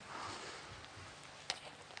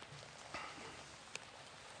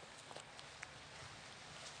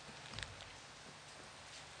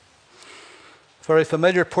Very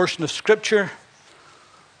familiar portion of Scripture.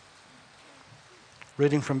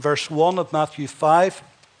 Reading from verse 1 of Matthew 5.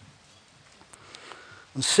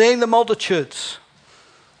 And seeing the multitudes,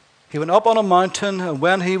 he went up on a mountain, and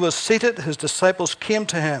when he was seated, his disciples came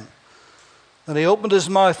to him. And he opened his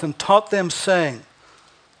mouth and taught them, saying,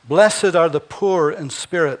 Blessed are the poor in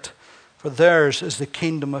spirit, for theirs is the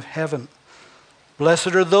kingdom of heaven.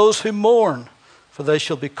 Blessed are those who mourn, for they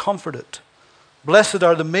shall be comforted. Blessed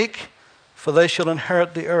are the meek, for they shall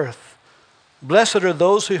inherit the earth. Blessed are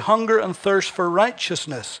those who hunger and thirst for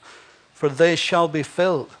righteousness, for they shall be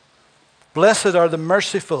filled. Blessed are the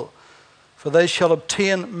merciful, for they shall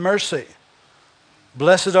obtain mercy.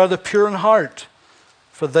 Blessed are the pure in heart,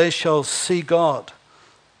 for they shall see God.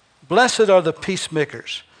 Blessed are the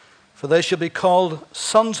peacemakers, for they shall be called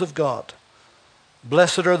sons of God.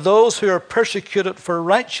 Blessed are those who are persecuted for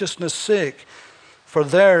righteousness' sake, for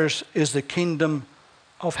theirs is the kingdom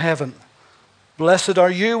of heaven. Blessed are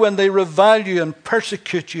you when they revile you and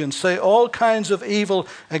persecute you and say all kinds of evil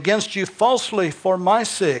against you falsely for my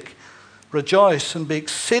sake. Rejoice and be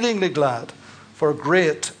exceedingly glad, for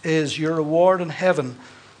great is your reward in heaven,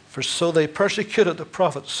 for so they persecuted the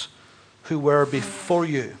prophets who were before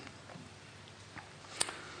you.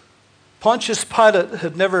 Pontius Pilate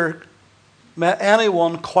had never met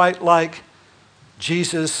anyone quite like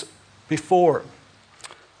Jesus before.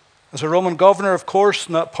 As a Roman governor, of course,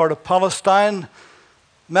 in that part of Palestine,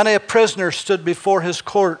 many a prisoner stood before his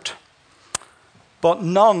court, but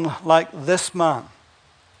none like this man.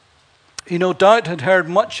 He no doubt had heard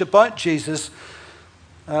much about Jesus,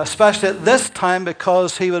 especially at this time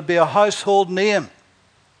because he would be a household name.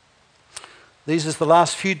 These is the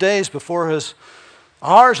last few days before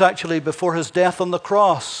hours actually before his death on the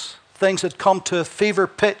cross. Things had come to a fever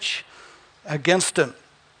pitch against him.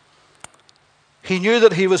 He knew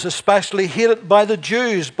that he was especially hated by the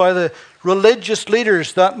Jews, by the religious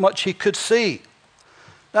leaders, that much he could see.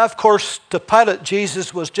 Now, of course, to Pilate,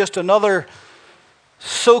 Jesus was just another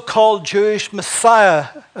so-called Jewish Messiah.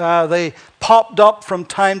 They popped up from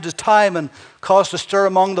time to time and caused a stir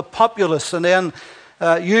among the populace, and then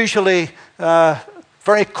usually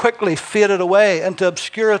very quickly faded away into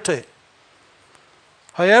obscurity.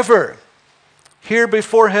 However, here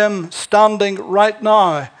before him, standing right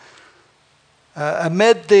now,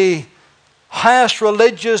 amid the highest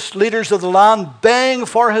religious leaders of the land baying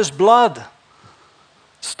for his blood,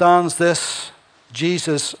 stands this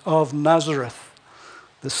Jesus of Nazareth,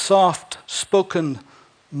 the soft-spoken,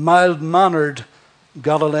 mild-mannered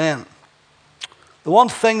Galilean. The one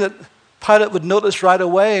thing that Pilate would notice right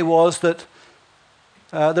away was that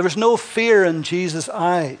there was no fear in Jesus'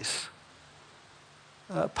 eyes.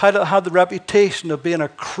 Pilate had the reputation of being a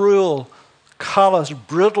cruel, callous,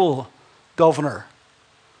 brutal governor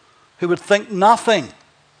who would think nothing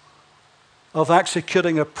of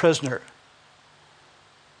executing a prisoner.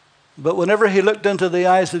 But whenever he looked into the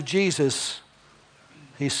eyes of Jesus,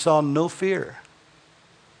 he saw no fear.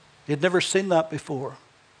 He had never seen that before.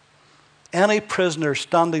 Any prisoner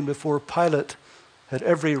standing before Pilate had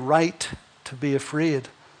every right to be afraid,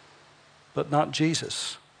 but not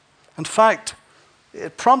Jesus. In fact,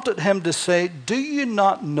 it prompted him to say, "Do you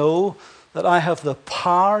not know that I have the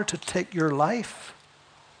power to take your life?"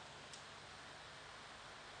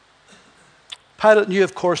 Pilate knew,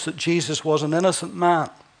 of course, that Jesus was an innocent man.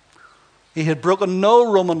 He had broken no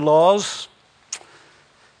Roman laws.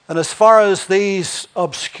 And as far as these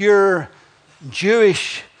obscure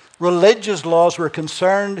Jewish religious laws were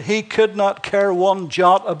concerned, he could not care one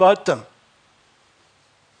jot about them.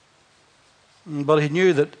 But he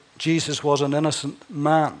knew that Jesus was an innocent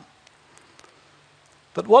man.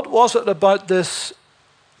 But what was it about this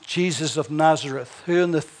Jesus of Nazareth, who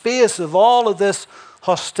in the face of all of this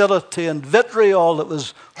hostility and vitriol that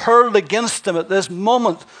was hurled against him at this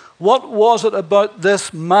moment, what was it about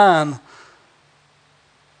this man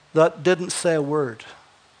that didn't say a word?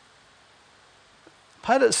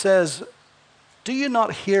 Pilate says, "Do you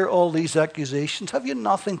not hear all these accusations? Have you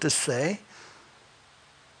nothing to say?"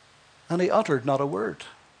 And he uttered not a word.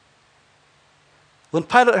 When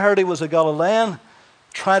Pilate heard he was a Galilean,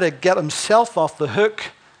 trying to get himself off the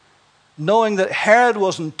hook, knowing that Herod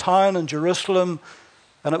was in town in Jerusalem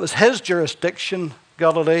and it was his jurisdiction,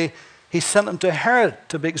 Galilee, he sent him to Herod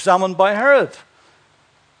to be examined by Herod.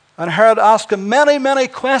 And Herod asked him many, many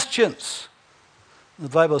questions. The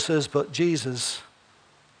Bible says, but Jesus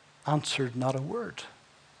answered not a word.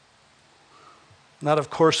 And that, of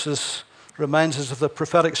course, reminds us of the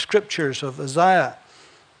prophetic scriptures of Isaiah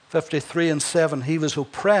 53:7. He was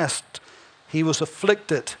oppressed, he was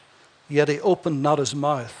afflicted, yet he opened not his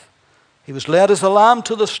mouth. He was led as a lamb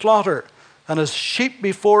to the slaughter, and as sheep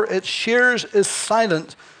before its shears is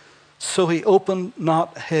silent, so he opened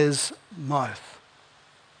not his mouth.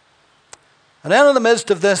 And then in the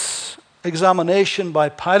midst of this examination by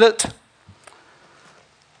Pilate,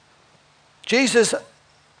 Jesus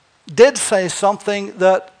did say something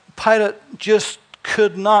that Pilate just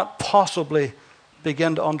could not possibly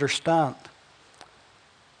begin to understand.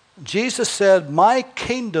 Jesus said, "My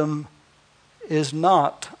kingdom is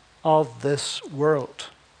not of this world."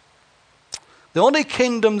 The only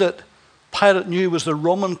kingdom that Pilate knew was the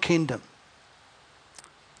Roman kingdom.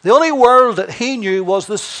 The only world that he knew was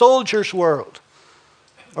the soldier's world,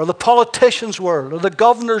 or the politician's world, or the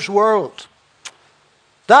governor's world.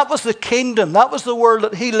 That was the kingdom. That was the world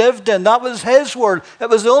that he lived in. That was his world. It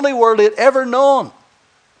was the only world he had ever known.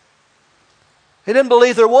 He didn't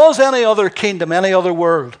believe there was any other kingdom, any other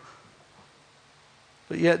world.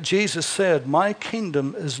 But yet Jesus said, "My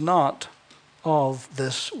kingdom is not of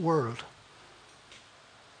this world."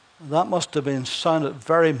 That must have sounded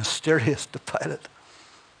very mysterious to Pilate.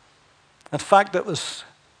 In fact, it was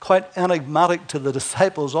quite enigmatic to the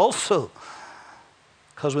disciples also.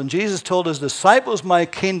 Because when Jesus told his disciples, "My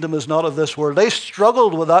kingdom is not of this world," they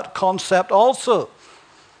struggled with that concept also.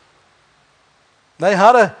 They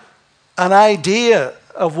had an idea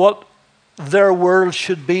of what their world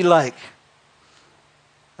should be like.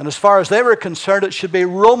 And as far as they were concerned, it should be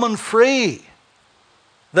Roman free.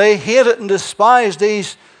 They hated and despised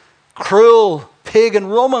these cruel pagan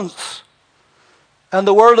Romans. And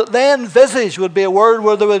the world that they envisaged would be a world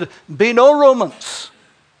where there would be no Romans.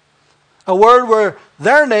 A world where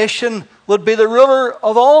their nation would be the ruler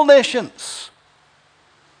of all nations.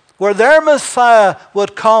 Where their Messiah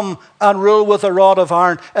would come and rule with a rod of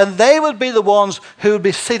iron. And they would be the ones who would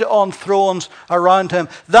be seated on thrones around him.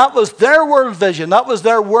 That was their world vision. That was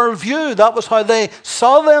their world view. That was how they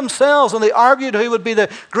saw themselves. And they argued who would be the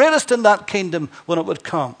greatest in that kingdom when it would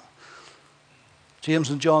come.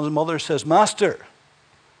 James and John's mother says, "Master,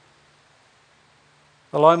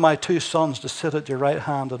 allow my 2 sons to sit at your right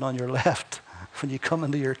hand and on your left when you come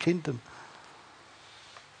into your kingdom."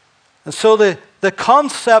 And so the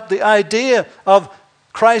concept, the idea of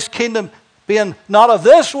Christ's kingdom being not of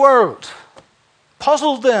this world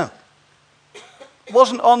puzzled them. It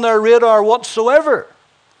wasn't on their radar whatsoever.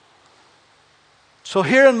 So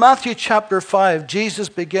here in Matthew chapter 5, Jesus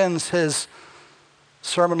begins his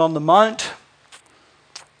Sermon on the Mount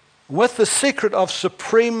with the secret of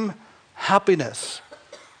supreme happiness.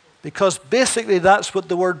 Because basically that's what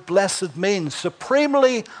the word blessed means.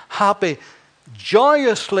 Supremely happy,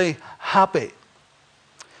 joyously happy.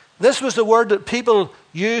 This was the word that people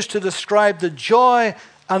used to describe the joy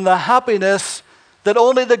and the happiness that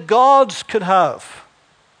only the gods could have.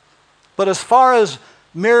 But as far as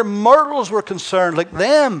mere mortals were concerned, like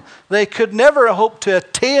them, they could never hope to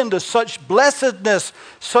attain to such blessedness,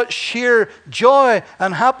 such sheer joy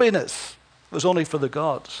and happiness. It was only for the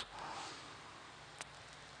gods.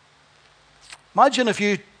 Imagine if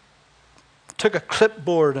you took a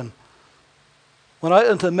clipboard and went out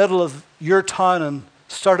into the middle of your town and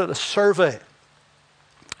started a survey.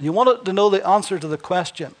 You wanted to know the answer to the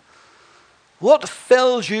question, what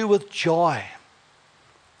fills you with joy?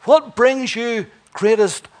 What brings you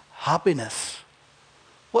greatest happiness?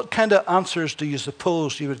 What kind of answers do you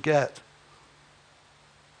suppose you would get?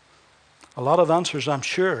 A lot of answers, I'm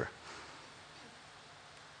sure.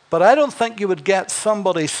 But I don't think you would get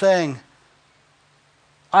somebody saying,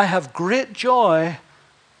 "I have great joy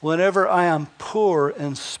whenever I am poor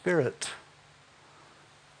in spirit.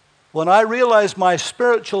 When I realize my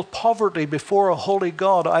spiritual poverty before a holy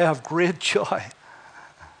God, I have great joy.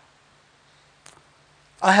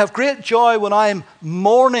 I have great joy when I'm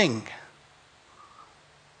mourning,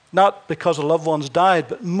 not because a loved one's died,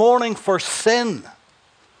 but mourning for sin,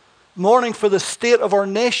 mourning for the state of our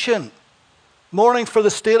nation, mourning for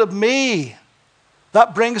the state of me.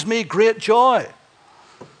 That brings me great joy.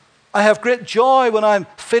 I have great joy when I'm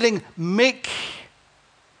feeling meek.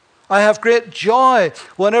 I have great joy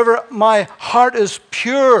whenever my heart is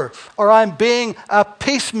pure, or I'm being a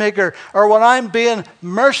peacemaker, or when I'm being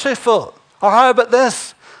merciful. Or how about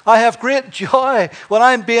this? I have great joy when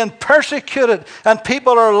I'm being persecuted and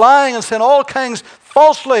people are lying and saying all kinds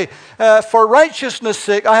falsely for righteousness'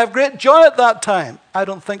 sake. I have great joy at that time. I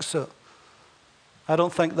don't think so. I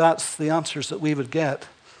don't think that's the answers that we would get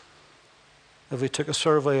if we took a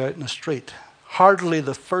survey out in the street. Hardly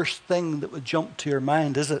the first thing that would jump to your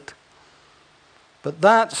mind, is it? But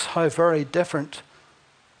that's how very different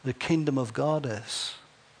the kingdom of God is.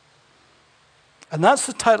 And that's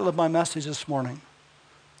the title of my message this morning.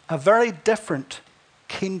 A very different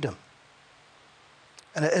kingdom.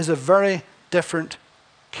 And it is a very different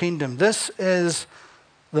kingdom. This is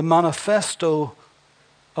the manifesto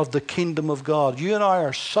of the kingdom of God. You and I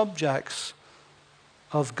are subjects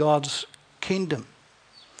of God's kingdom.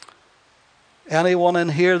 Anyone in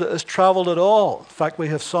here that has traveled at all? In fact, we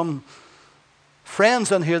have some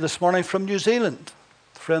friends in here this morning from New Zealand,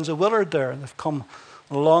 friends of Willard there. They've come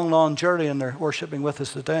on a long, long journey and they're worshiping with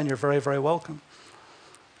us today, and you're very, very welcome.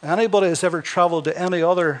 Anybody who's ever traveled to any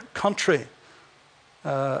other country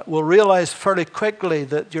will realize fairly quickly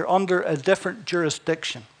that you're under a different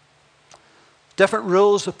jurisdiction. Different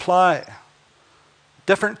rules apply.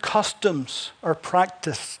 Different customs are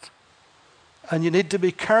practiced. And you need to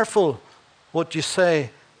be careful what you say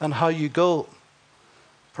and how you go.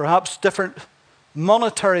 Perhaps different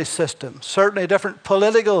monetary system, certainly a different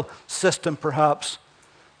political system perhaps,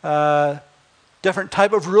 different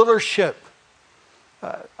type of rulership.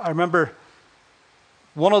 I remember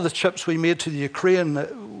one of the trips we made to the Ukraine,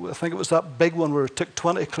 I think it was that big one where we took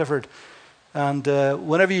 20 Clifford. And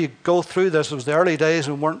whenever you go through this, it was the early days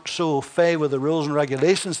and weren't so au fait with the rules and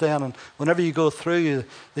regulations then. And whenever you go through,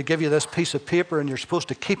 they give you this piece of paper and you're supposed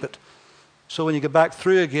to keep it. So when you get back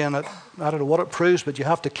through again, I don't know what it proves, but you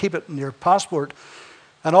have to keep it in your passport.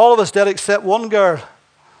 And all of us did except one girl.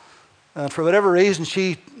 And for whatever reason,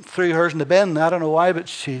 she threw hers in the bin. I don't know why, but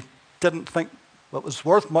she didn't think it was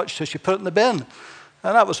worth much, so she put it in the bin.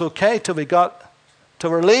 And that was okay till we got to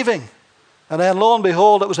we're leaving. And then lo and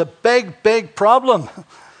behold, it was a big, big problem.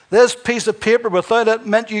 This piece of paper without it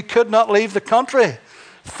meant you could not leave the country.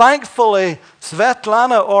 Thankfully,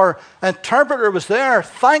 Svetlana, our interpreter, was there.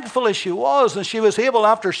 Thankfully she was, and she was able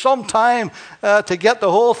after some time to get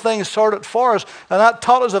the whole thing sorted for us. And that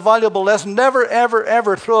taught us a valuable lesson. Never, ever,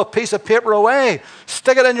 ever throw a piece of paper away.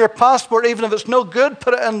 Stick it in your passport, even if it's no good,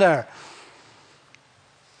 put it in there.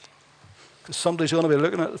 Because somebody's going to be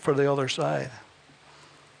looking at it for the other side.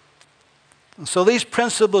 And so these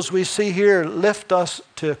principles we see here lift us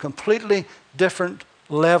to a completely different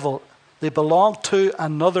level. They belong to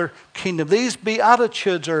another kingdom. These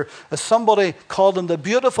beatitudes, or as somebody called them, the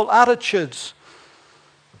beautiful attitudes,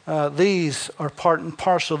 these are part and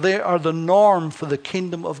parcel. They are the norm for the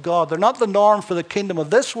kingdom of God. They're not the norm for the kingdom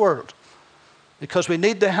of this world, because we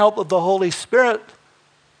need the help of the Holy Spirit.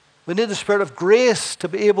 We need the Spirit of grace to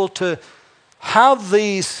be able to have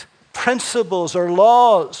these principles or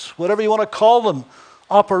laws, whatever you want to call them,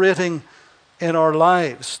 operating in our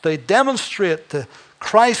lives. They demonstrate the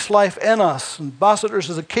Christ's life in us. Ambassadors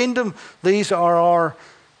of the kingdom, these are our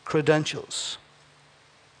credentials.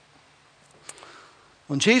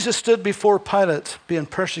 When Jesus stood before Pilate, being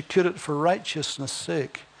persecuted for righteousness'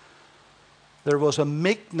 sake, there was a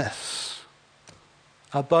meekness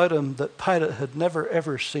about him that Pilate had never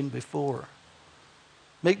ever seen before.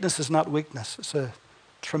 Meekness is not weakness. It's a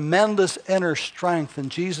tremendous inner strength,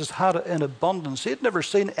 and Jesus had it in abundance. He had never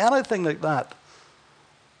seen anything like that.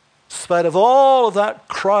 In spite of all of that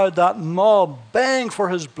crowd, that mob baying for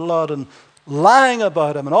his blood and lying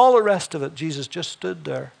about him and all the rest of it, Jesus just stood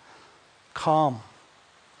there, calm,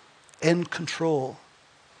 in control,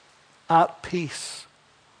 at peace.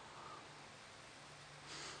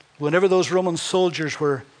 Whenever those Roman soldiers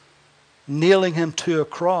were nailing him to a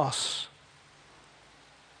cross,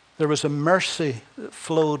 there was a mercy that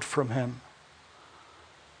flowed from him.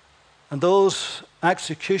 And those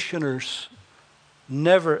executioners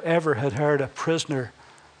never ever had heard a prisoner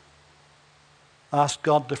ask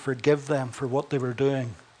God to forgive them for what they were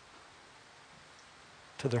doing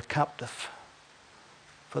to their captive.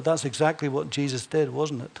 But that's exactly what Jesus did,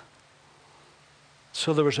 wasn't it?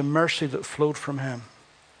 So there was a mercy that flowed from him.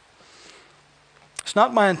 It's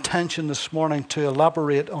not my intention this morning to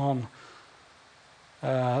elaborate on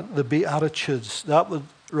the Beatitudes. That would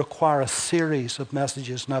require a series of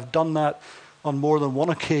messages, and I've done that on more than one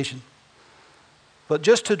occasion. But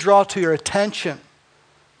just to draw to your attention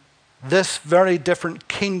this very different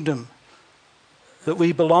kingdom that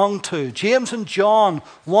we belong to. James and John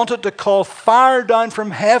wanted to call fire down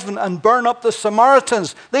from heaven and burn up the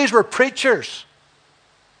Samaritans. These were preachers.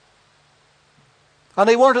 And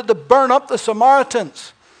they wanted to burn up the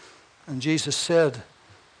Samaritans. And Jesus said,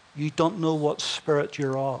 you don't know what spirit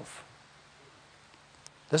you're of.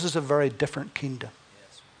 This is a very different kingdom.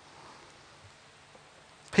 Yes.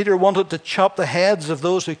 Peter wanted to chop the heads of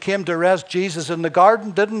those who came to arrest Jesus in the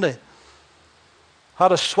garden, didn't he?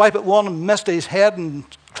 Had a swipe at one and missed his head and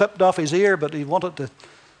clipped off his ear, but he wanted to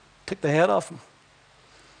take the head off him.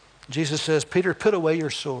 Jesus says, Peter, put away your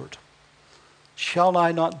sword. Shall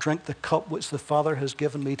I not drink the cup which the Father has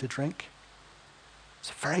given me to drink? It's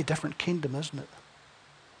a very different kingdom, isn't it?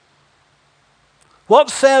 What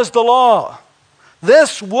says the law?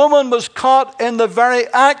 This woman was caught in the very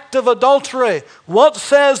act of adultery. What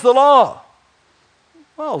says the law?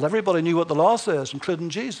 Well, everybody knew what the law says, including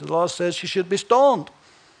Jesus. The law says she should be stoned.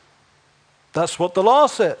 That's what the law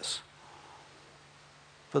says.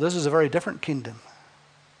 But this is a very different kingdom.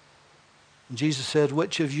 And Jesus said,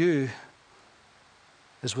 which of you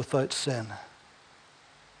is without sin?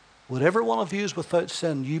 Whatever one of you is without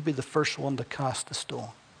sin, you be the first one to cast the stone.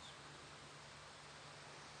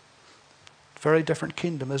 Very different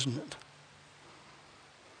kingdom, isn't it? In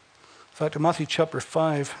fact, in Matthew chapter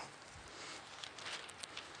 5,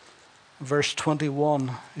 verse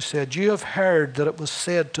 21, he said, you have heard that it was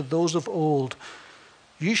said to those of old,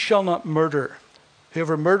 you shall not murder.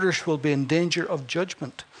 Whoever murders will be in danger of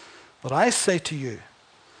judgment. But I say to you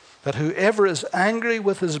that whoever is angry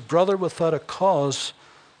with his brother without a cause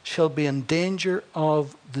shall be in danger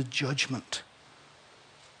of the judgment.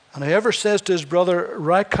 And whoever says to his brother,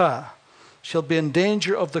 Raca, shall be in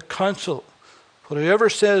danger of the council. But whoever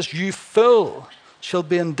says, you fool, shall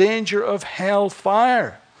be in danger of hell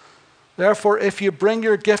fire. Therefore, if you bring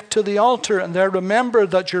your gift to the altar and there remember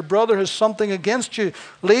that your brother has something against you,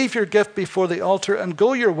 leave your gift before the altar and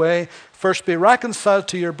go your way. First be reconciled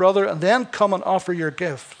to your brother and then come and offer your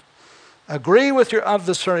gift. Agree with your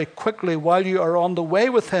adversary quickly while you are on the way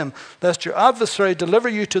with him, lest your adversary deliver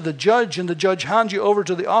you to the judge and the judge hand you over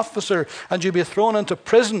to the officer and you be thrown into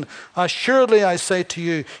prison. Assuredly, I say to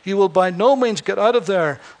you, you will by no means get out of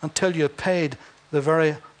there until you have paid the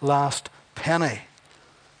very last penny.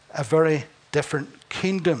 A very different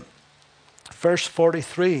kingdom. Verse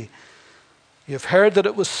 43, you have heard that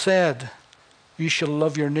it was said, you shall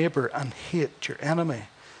love your neighbor and hate your enemy.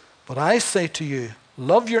 But I say to you,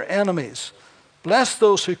 love your enemies, bless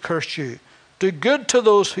those who curse you, do good to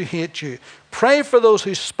those who hate you, pray for those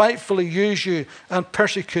who spitefully use you and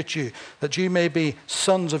persecute you, that you may be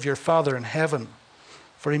sons of your Father in heaven.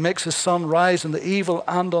 For he makes his sun rise on the evil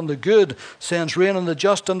and on the good, sends rain on the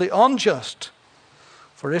just and the unjust.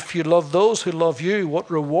 For if you love those who love you,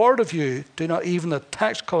 what reward of you do not even the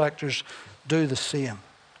tax collectors do the same?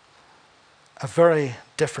 A very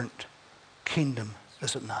different kingdom,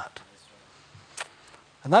 is it not?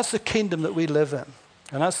 And that's the kingdom that we live in.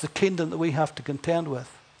 And that's the kingdom that we have to contend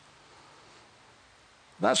with.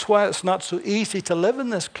 That's why it's not so easy to live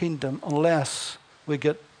in this kingdom unless we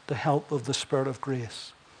get the help of the Spirit of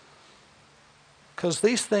grace. Because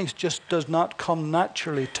these things just does not come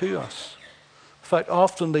naturally to us. In fact,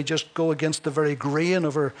 often they just go against the very grain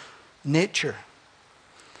of our nature.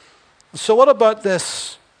 So what about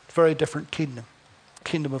this very different kingdom,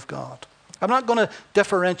 kingdom of God? I'm not going to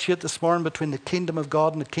differentiate this morning between the kingdom of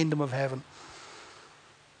God and the kingdom of heaven.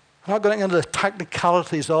 I'm not going into the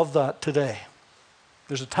technicalities of that today.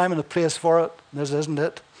 There's a time and a place for it, and this isn't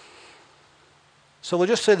it. So we'll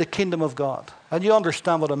just say the kingdom of God. And you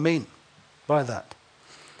understand what I mean by that.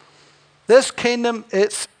 This kingdom,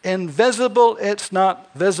 it's invisible, it's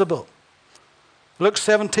not visible. Luke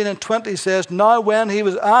 17 and 20 says, now when he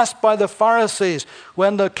was asked by the Pharisees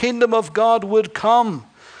when the kingdom of God would come,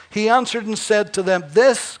 he answered and said to them,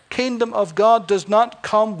 this kingdom of God does not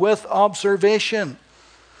come with observation,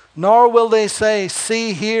 nor will they say,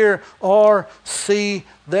 see here or see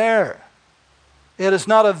there. It is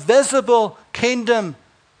not a visible kingdom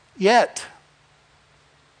yet.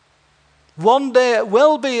 One day it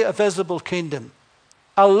will be a visible kingdom,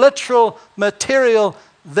 a literal, material,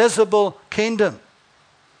 visible kingdom.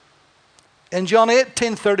 In John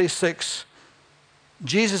 18:36,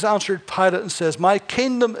 Jesus answered Pilate and says, my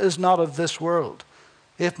kingdom is not of this world.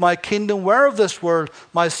 If my kingdom were of this world,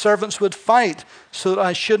 my servants would fight so that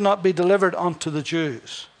I should not be delivered unto the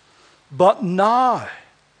Jews. But now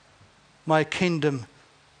my kingdom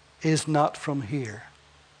is not from here.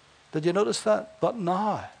 Did you notice that? But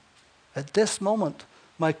now, at this moment,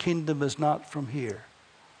 my kingdom is not from here.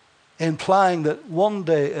 Implying that one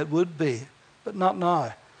day it would be, but not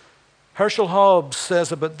now. Herschel Hobbes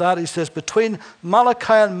says about that, he says, between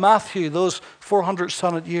Malachi and Matthew, those 400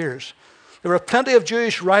 sonnet years, there were plenty of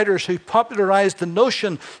Jewish writers who popularized the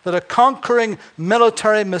notion that a conquering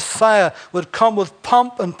military Messiah would come with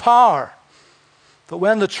pomp and power. But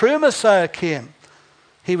when the true Messiah came,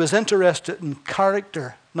 he was interested in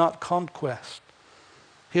character, not conquest.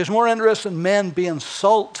 He was more interested in men being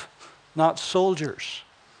salt, not soldiers.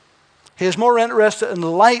 He is more interested in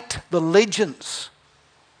light than legions.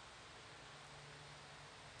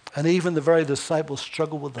 And even the very disciples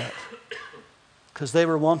struggled with that, because they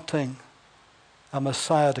were wanting a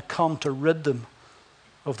Messiah to come to rid them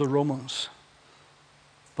of the Romans.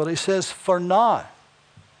 But he says, for now,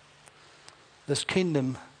 this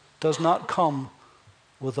kingdom does not come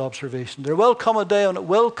with observation. There will come a day when it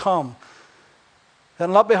will come,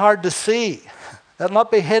 It'll not be hard to see. It'll not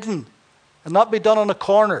be hidden. It'll not be done in a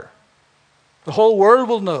corner. The whole world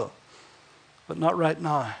will know, but not right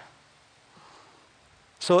now.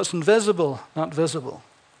 So it's invisible, not visible.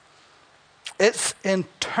 It's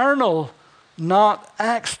internal, not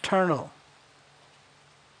external.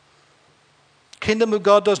 Kingdom of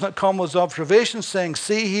God does not come with observation, saying,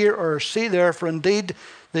 see here or see there, for indeed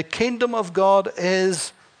the kingdom of God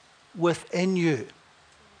is within you.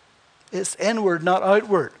 It's inward, not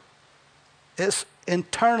outward. It's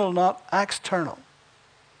internal, not external.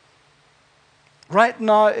 Right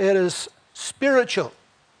now it is spiritual,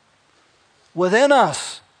 within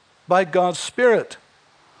us by God's Spirit.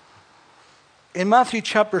 In Matthew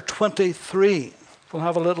chapter 23, we'll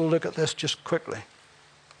have a little look at this just quickly.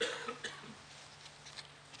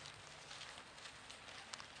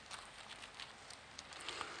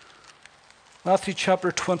 Matthew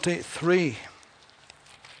chapter 23.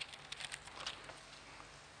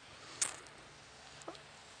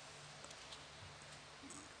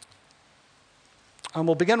 And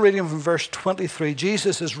we'll begin reading from verse 23.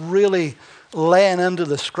 Jesus is really laying into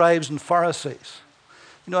the scribes and Pharisees.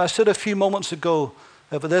 You know, I said a few moments ago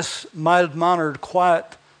of this mild-mannered, quiet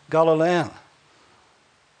Galilean.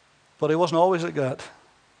 But he wasn't always like that.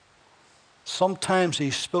 Sometimes he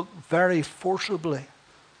spoke very forcibly,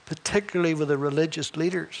 particularly with the religious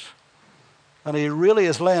leaders. And he really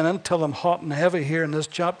is laying into them hot and heavy here in this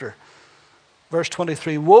chapter. Verse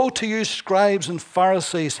 23, woe to you, scribes and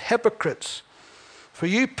Pharisees, hypocrites! For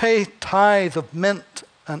you pay tithe of mint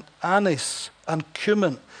and anise and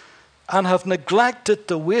cumin, and have neglected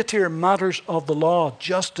the weightier matters of the law,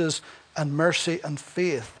 justice and mercy and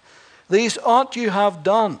faith. These ought you have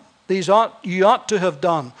done. You ought to have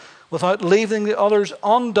done, without leaving the others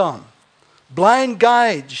undone. Blind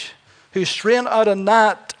guides who strain out a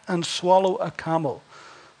gnat and swallow a camel.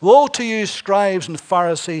 Woe to you, scribes and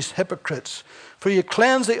Pharisees, hypocrites! For you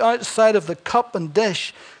cleanse the outside of the cup and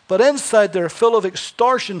dish, but inside they're full of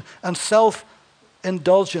extortion and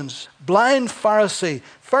self-indulgence. Blind Pharisee,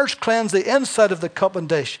 first cleanse the inside of the cup and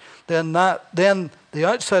dish, then the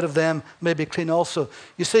outside of them may be clean also.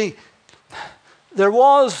 You see, there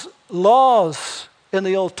was laws in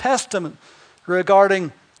the Old Testament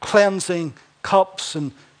regarding cleansing cups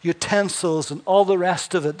and utensils and all the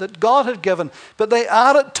rest of it that God had given, but they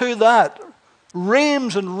added to that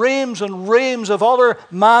reams and reams and reams of other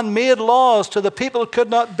man-made laws till the people could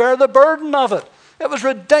not bear the burden of it. It was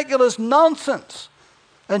ridiculous nonsense.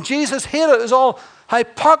 And Jesus hated it. It was all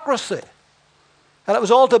hypocrisy. And it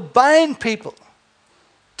was all to bind people,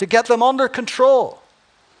 to get them under control.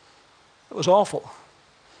 It was awful.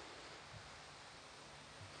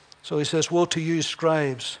 So he says, woe to you,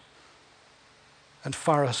 scribes and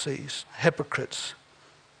Pharisees, hypocrites,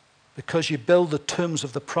 because you build the tombs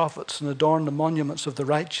of the prophets and adorn the monuments of the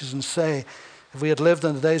righteous, and say, if we had lived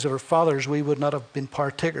in the days of our fathers, we would not have been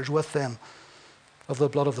partakers with them of the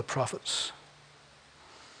blood of the prophets.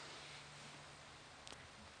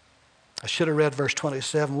 I should have read verse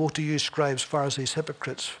 27. Woe to you, scribes, Pharisees,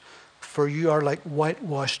 hypocrites, for you are like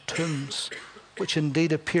whitewashed tombs, which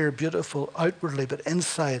indeed appear beautiful outwardly, but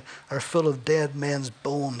inside are full of dead men's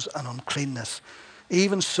bones and uncleanness.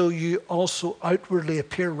 Even so you also outwardly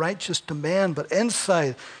appear righteous to men, but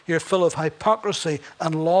inside you're full of hypocrisy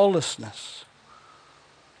and lawlessness.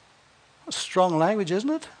 That's strong language, isn't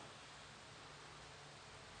it?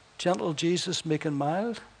 Gentle Jesus making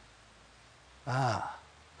mild.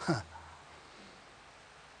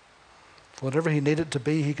 Whatever he needed to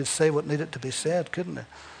be, he could say what needed to be said, couldn't he?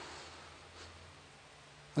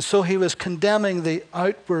 And so he was condemning the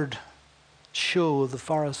outward show of the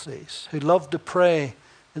Pharisees, who loved to pray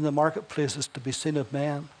in the marketplaces to be seen of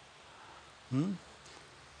men.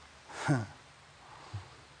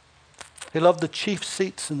 He loved the chief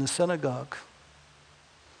seats in the synagogue.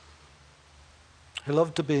 He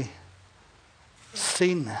loved to be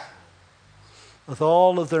seen with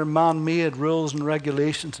all of their man-made rules and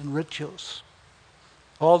regulations and rituals,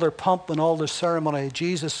 all their pomp and all their ceremony.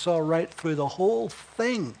 Jesus saw right through the whole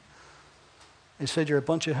thing. He said, you're a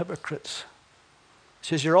bunch of hypocrites. He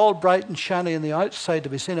says, you're all bright and shiny on the outside to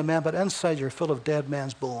be seen of men, but inside you're full of dead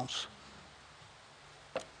men's bones.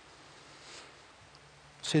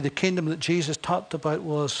 See, the kingdom that Jesus talked about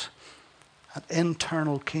was an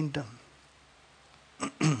internal kingdom.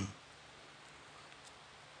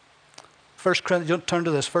 1 Corinthians, don't turn to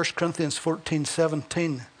this, 1 Corinthians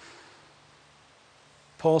 14:17.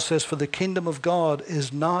 Paul says, for the kingdom of God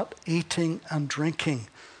is not eating and drinking,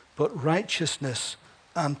 but righteousness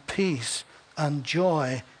and peace and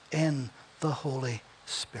joy in the Holy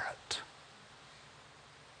Spirit.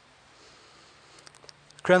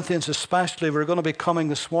 Corinthians especially, we're going to be coming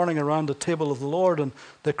this morning around the table of the Lord, and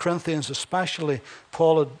the Corinthians especially,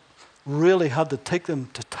 Paul had really had to take them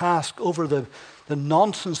to task over the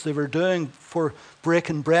nonsense they were doing for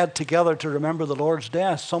breaking bread together to remember the Lord's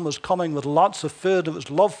death. Some was coming with lots of food. It was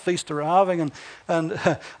a love feast they were having,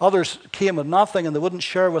 and others came with nothing and they wouldn't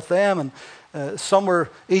share with them. And some were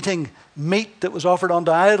eating meat that was offered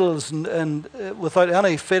unto idols and without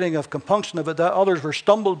any feeling of compunction about that. Others were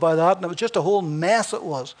stumbled by that, and it was just a whole mess it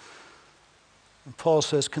was. And Paul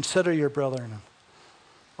says, consider your brethren and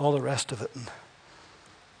all the rest of it.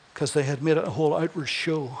 Because they had made it a whole outward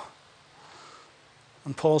show.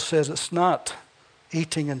 And Paul says it's not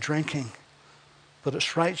eating and drinking, but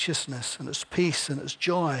it's righteousness and it's peace and it's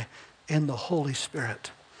joy in the Holy Spirit.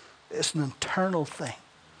 It's an internal thing.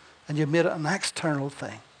 And you made it an external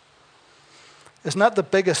thing. Isn't that the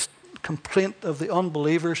biggest complaint of the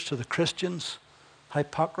unbelievers to the Christians?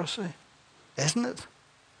 Hypocrisy. Isn't it?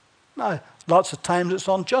 Now, lots of times it's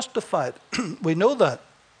unjustified. We know that.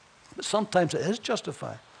 But sometimes it is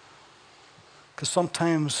justified. Because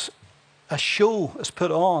sometimes a show is put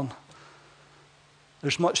on.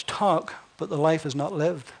 There's much talk, but the life is not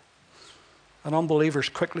lived. And unbelievers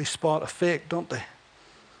quickly spot a fake, don't they?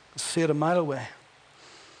 They see it a mile away.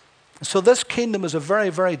 And so this kingdom is a very,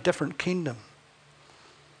 very different kingdom.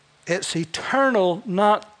 It's eternal,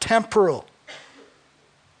 not temporal.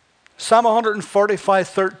 Psalm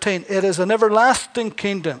 145:13, it is an everlasting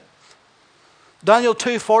kingdom. Daniel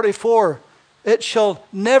 2:44, it shall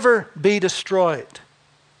never be destroyed.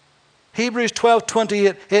 Hebrews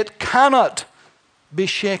 12:28, it cannot be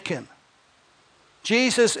shaken.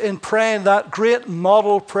 Jesus, in praying that great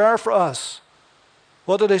model prayer for us,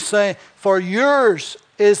 what did he say? For yours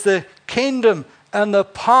is the kingdom and the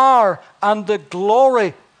power and the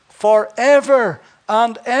glory forever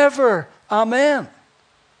and ever. Amen.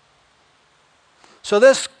 So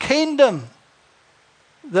this kingdom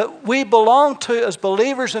that we belong to as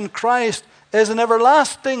believers in Christ is an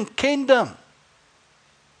everlasting kingdom.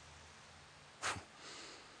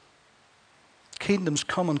 Kingdoms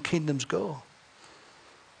come and kingdoms go.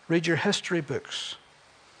 Read your history books.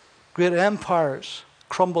 Great empires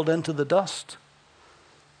crumbled into the dust.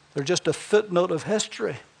 They're just a footnote of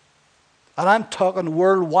history. And I'm talking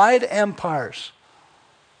worldwide empires.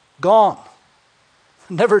 Gone.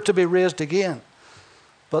 Never to be raised again.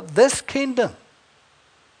 But this kingdom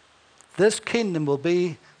will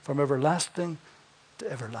be from everlasting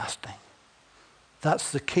to everlasting.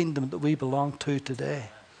 That's the kingdom that we belong to today.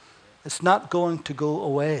 It's not going to go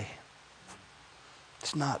away.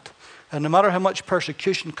 It's not. And no matter how much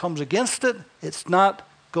persecution comes against it, it's not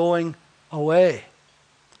going away.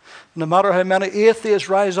 No matter how many atheists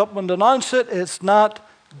rise up and denounce it, it's not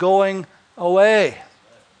going away.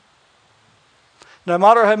 No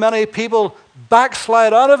matter how many people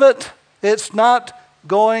backslide out of it, it's not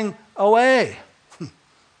going away.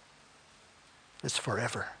 It's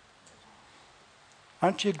forever.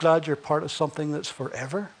 Aren't you glad you're part of something that's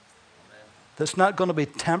forever? That's not going to be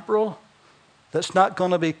temporal. That's not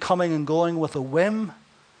going to be coming and going with a whim.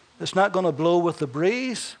 It's not going to blow with the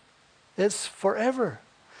breeze. It's forever.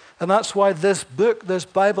 And that's why this book, this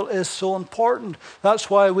Bible, is so important. That's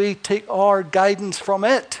why we take our guidance from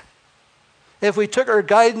it. If we took our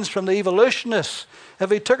guidance from the evolutionists,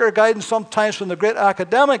 if we took our guidance sometimes from the great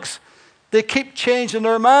academics, they keep changing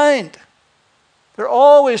their mind. They're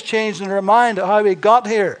always changing their mind of how we got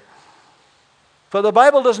here. But the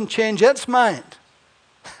Bible doesn't change its mind.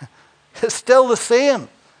 It's still the same.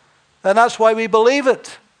 And that's why we believe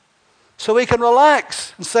it. So we can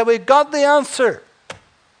relax and say, we've got the answer.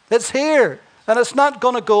 It's here. And it's not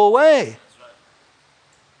going to go away.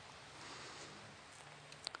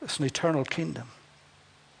 It's an eternal kingdom.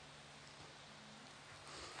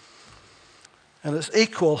 And it's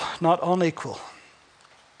equal, not unequal.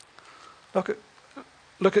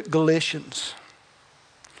 Look at Galatians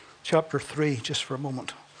chapter 3 just for a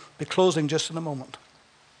moment. I'll be closing just in a moment.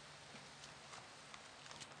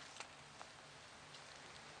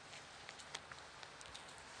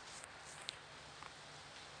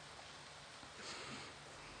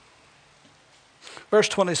 Verse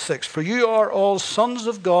 26, for you are all sons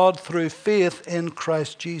of God through faith in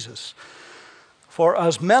Christ Jesus. For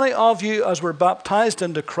as many of you as were baptized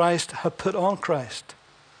into Christ have put on Christ.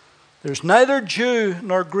 There's neither Jew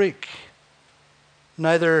nor Greek,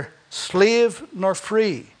 neither slave nor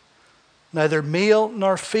free, neither male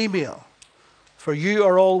nor female, for you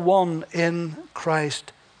are all one in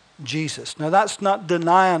Christ Jesus. Now that's not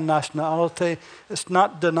denying nationality. It's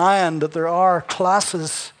not denying that there are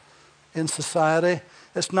classes in society.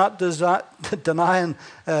 It's not denying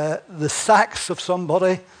the sex of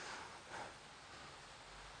somebody.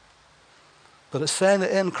 But it's saying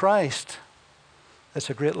that in Christ, it's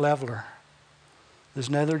a great leveler. There's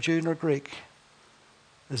neither Jew nor Greek.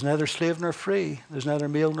 There's neither slave nor free. There's neither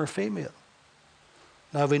male nor female.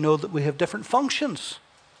 Now we know that we have different functions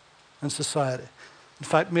in society. In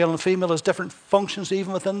fact, male and female has different functions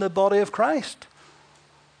even within the body of Christ.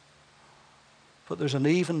 But there's an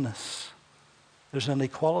evenness. There's an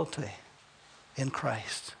equality in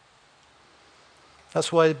Christ.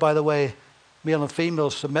 That's why, by the way, male and female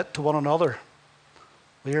submit to one another.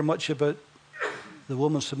 We hear much about the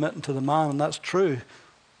woman submitting to the man, and that's true.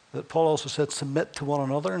 But Paul also said, submit to one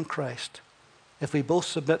another in Christ. If we both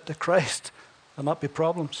submit to Christ, there'll not be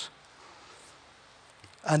problems.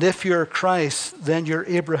 And if you're Christ, then you're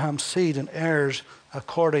Abraham's seed and heirs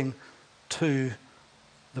according to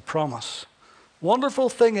the promise. Wonderful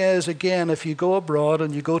thing is, again, if you go abroad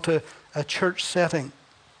and you go to a church setting,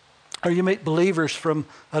 or you meet believers from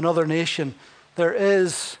another nation, there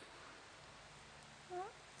is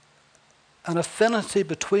an affinity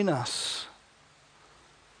between us.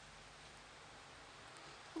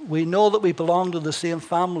 We know that we belong to the same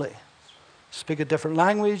family, speak a different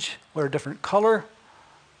language, wear a different color,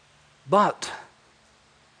 but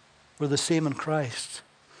we're the same in Christ.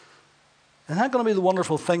 Isn't that going to be the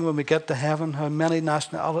wonderful thing when we get to heaven, how many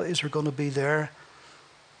nationalities are going to be there?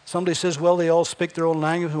 Somebody says, well, they all speak their own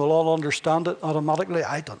language and we'll all understand it automatically.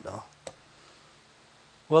 I don't know.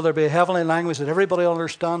 Will there be a heavenly language that everybody will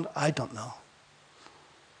understand? I don't know.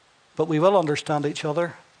 But we will understand each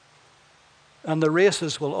other. And the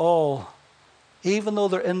races will all, even though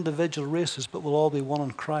they're individual races, but will all be one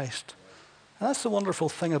in Christ. And that's the wonderful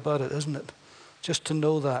thing about it, isn't it? Just to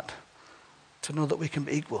know that we can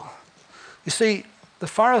be equal. You see, the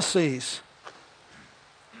Pharisee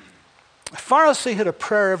had a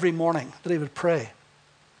prayer every morning that he would pray.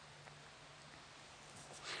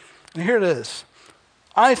 And here it is.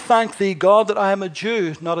 I thank thee, God, that I am a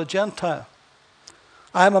Jew, not a Gentile.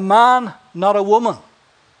 I am a man, not a woman.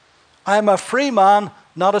 I am a free man,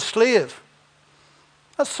 not a slave.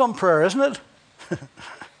 That's some prayer, isn't it?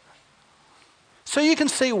 So you can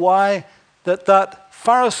see why that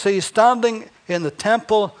Pharisee standing in the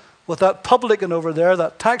temple with that publican over there,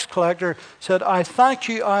 that tax collector, said, I thank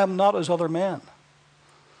you, I am not as other men.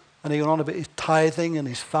 And he went on about his tithing and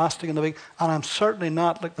his fasting and everything, and I'm certainly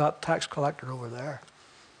not like that tax collector over there.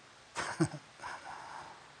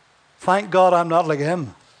 Thank God I'm not like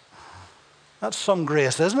him. That's some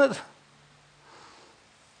grace, isn't it?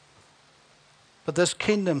 But this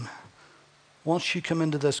kingdom, once you come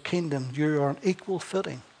into this kingdom, you are on equal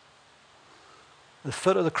footing. The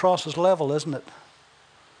foot of the cross is level, isn't it?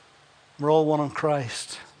 We're all one in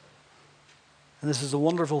Christ. And this is a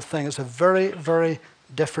wonderful thing. It's a very, very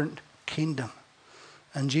different kingdom.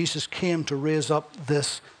 And Jesus came to raise up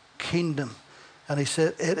this kingdom. And he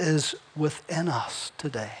said, it is within us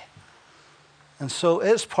today. And so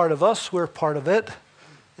it's part of us. We're part of it.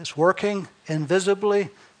 It's working invisibly,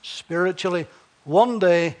 spiritually. One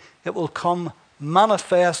day it will come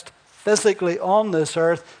manifest physically on this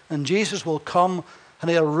earth. And Jesus will come and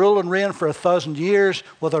he'll rule and reign for 1,000 years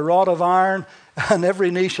with a rod of iron. And every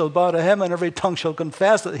knee shall bow to him and every tongue shall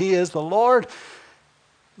confess that he is the Lord.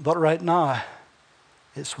 But right now,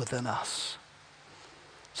 it's within us.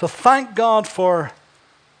 So thank God for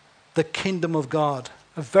the kingdom of God.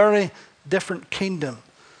 A very different kingdom.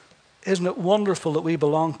 Isn't it wonderful that we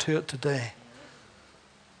belong to it today?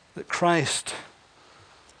 That Christ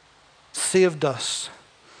saved us,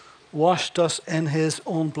 washed us in his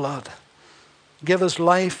own blood, gave us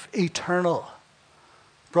life eternal,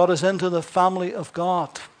 brought us into the family of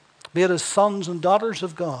God, made us sons and daughters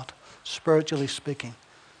of God, spiritually speaking,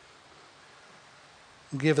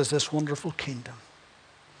 and gave us this wonderful kingdom.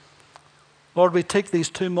 Lord, we take these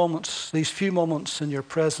few moments in your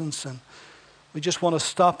presence, and we just want to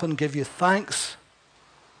stop and give you thanks.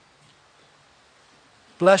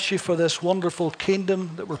 Bless you for this wonderful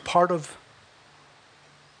kingdom that we're part of.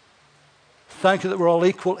 Thank you that we're all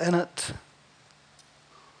equal in it.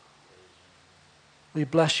 We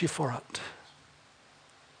bless you for it.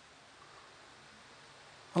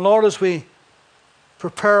 And Lord, as we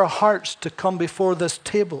prepare our hearts to come before this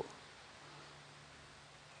table,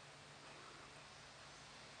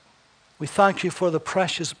 we thank you for the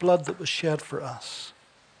precious blood that was shed for us.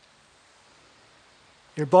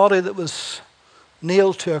 Your body that was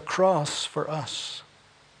nailed to a cross for us.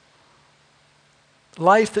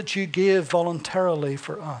 Life that you gave voluntarily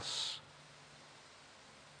for us.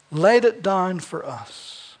 Laid it down for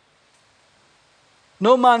us.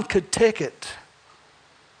 No man could take it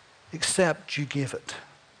except you gave it.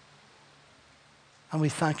 And we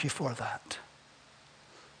thank you for that.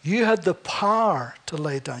 You had the power to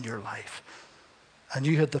lay down your life. and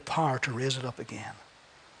you had the power to raise it up again.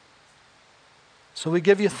 So we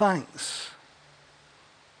give you thanks.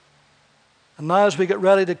 And now as we get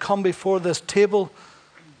ready to come before this table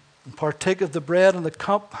and partake of the bread and the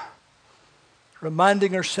cup,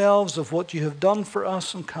 reminding ourselves of what you have done for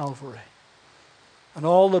us on Calvary and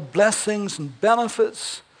all the blessings and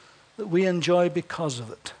benefits that we enjoy because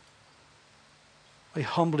of it, we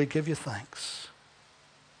humbly give you thanks.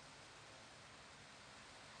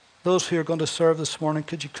 Those who are going to serve this morning,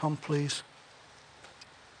 could you come, please?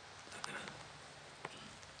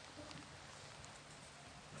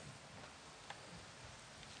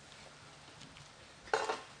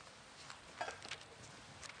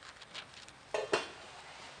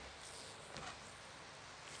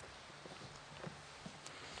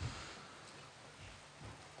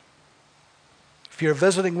 If you're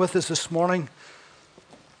visiting with us this morning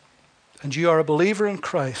and you are a believer in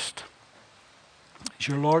Christ as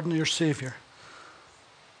your Lord and your Savior,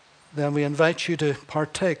 then we invite you to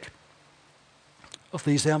partake of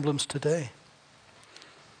these emblems today.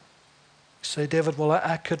 You say, David, well,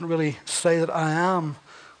 I couldn't really say that I am.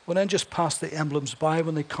 Well, then just pass the emblems by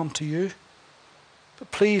when they come to you.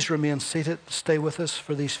 But please remain seated. Stay with us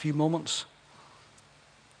for these few moments.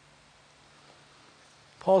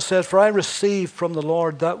 Paul said, for I received from the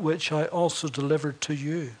Lord that which I also delivered to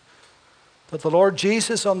you, that the Lord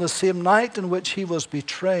Jesus, on the same night in which he was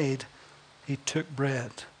betrayed, he took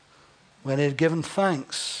bread. When he had given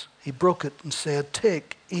thanks, he broke it and said,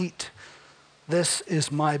 take, eat. This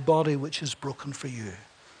is my body which is broken for you.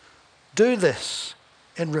 Do this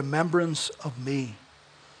in remembrance of me.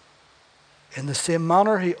 In the same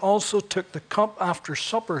manner, he also took the cup after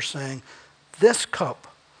supper, saying, this cup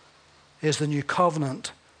is the new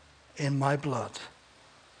covenant in my blood.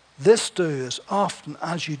 This do as often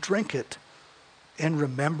as you drink it in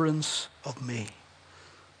remembrance of me.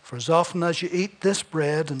 For as often as you eat this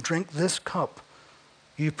bread and drink this cup,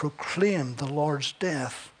 you proclaim the Lord's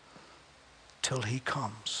death till he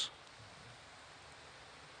comes.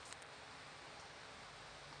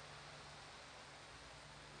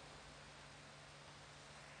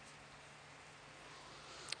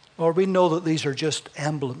 Lord, we know that these are just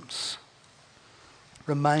emblems,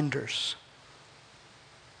 reminders.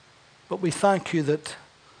 But we thank you that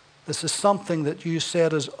this is something that you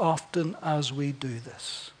said as often as we do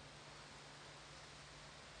this.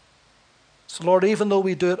 So Lord, even though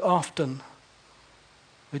we do it often,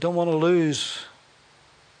 we don't want to lose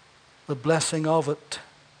the blessing of it.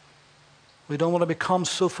 We don't want to become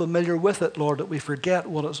so familiar with it, Lord, that we forget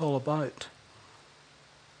what it's all about.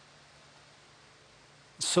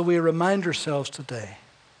 So we remind ourselves today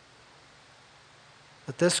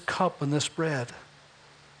that this cup and this bread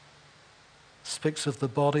speaks of the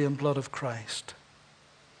body and blood of Christ,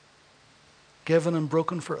 given and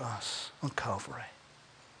broken for us on Calvary.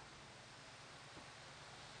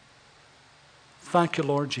 Thank you,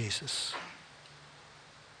 Lord Jesus,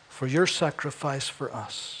 for your sacrifice for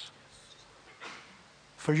us,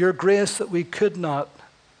 for your grace that we could not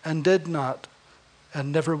and did not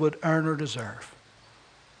and never would earn or deserve.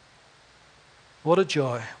 What a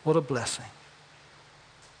joy, what a blessing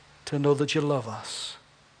to know that you love us,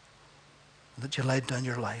 that you laid down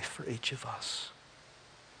your life for each of us.